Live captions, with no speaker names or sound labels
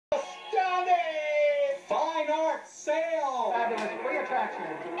art sale. Fabulous free attraction.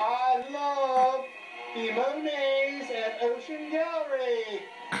 I love the Monets at Ocean Gallery.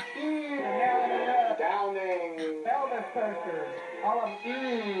 Downing. Elvis posters. All of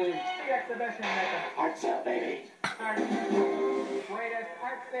the exhibition at Art sale, baby. the greatest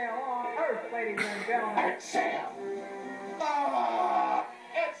art sale on earth, ladies and gentlemen. Art sale. Ah,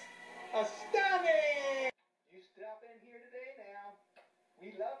 it's astounding. You stop in here today now. We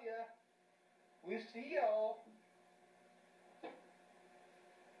love you. We see y'all.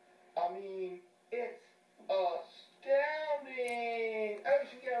 I mean, it's astounding.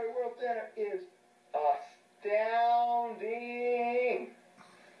 Ocean Gallery World Center is astounding.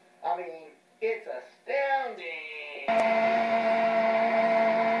 I mean, it's astounding.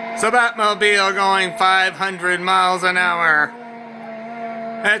 It's a Batmobile going 500 miles an hour.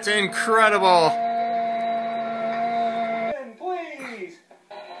 That's incredible. And please,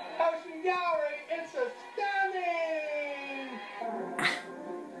 Ocean Gallery, it's astounding.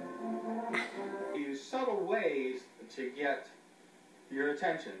 Use subtle ways to get your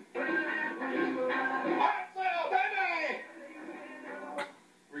attention. Art sale, baby!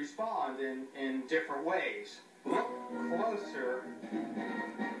 Respond in different ways. Look closer.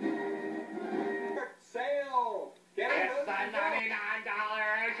 Art sale! Get it? It's the $99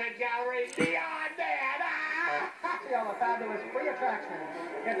 Ocean Gallery Beyond that! See all the fabulous free attractions.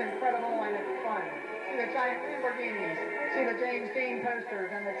 It's incredible and it's fun. See the giant Lamborghinis. See the James Dean posters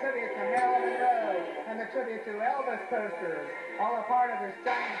and the tribute to Marilyn Monroe and the tribute to Elvis posters. All a part of this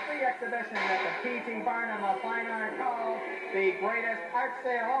giant free exhibition that the P.T. Barnum of Fine Art calls the greatest art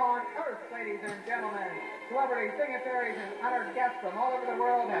sale on earth, ladies and gentlemen. Celebrities, dignitaries, and honored guests from all over the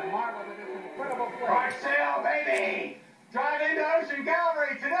world have marveled at this incredible place. Art sale, baby! Drive into Ocean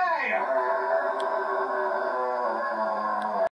Gallery today!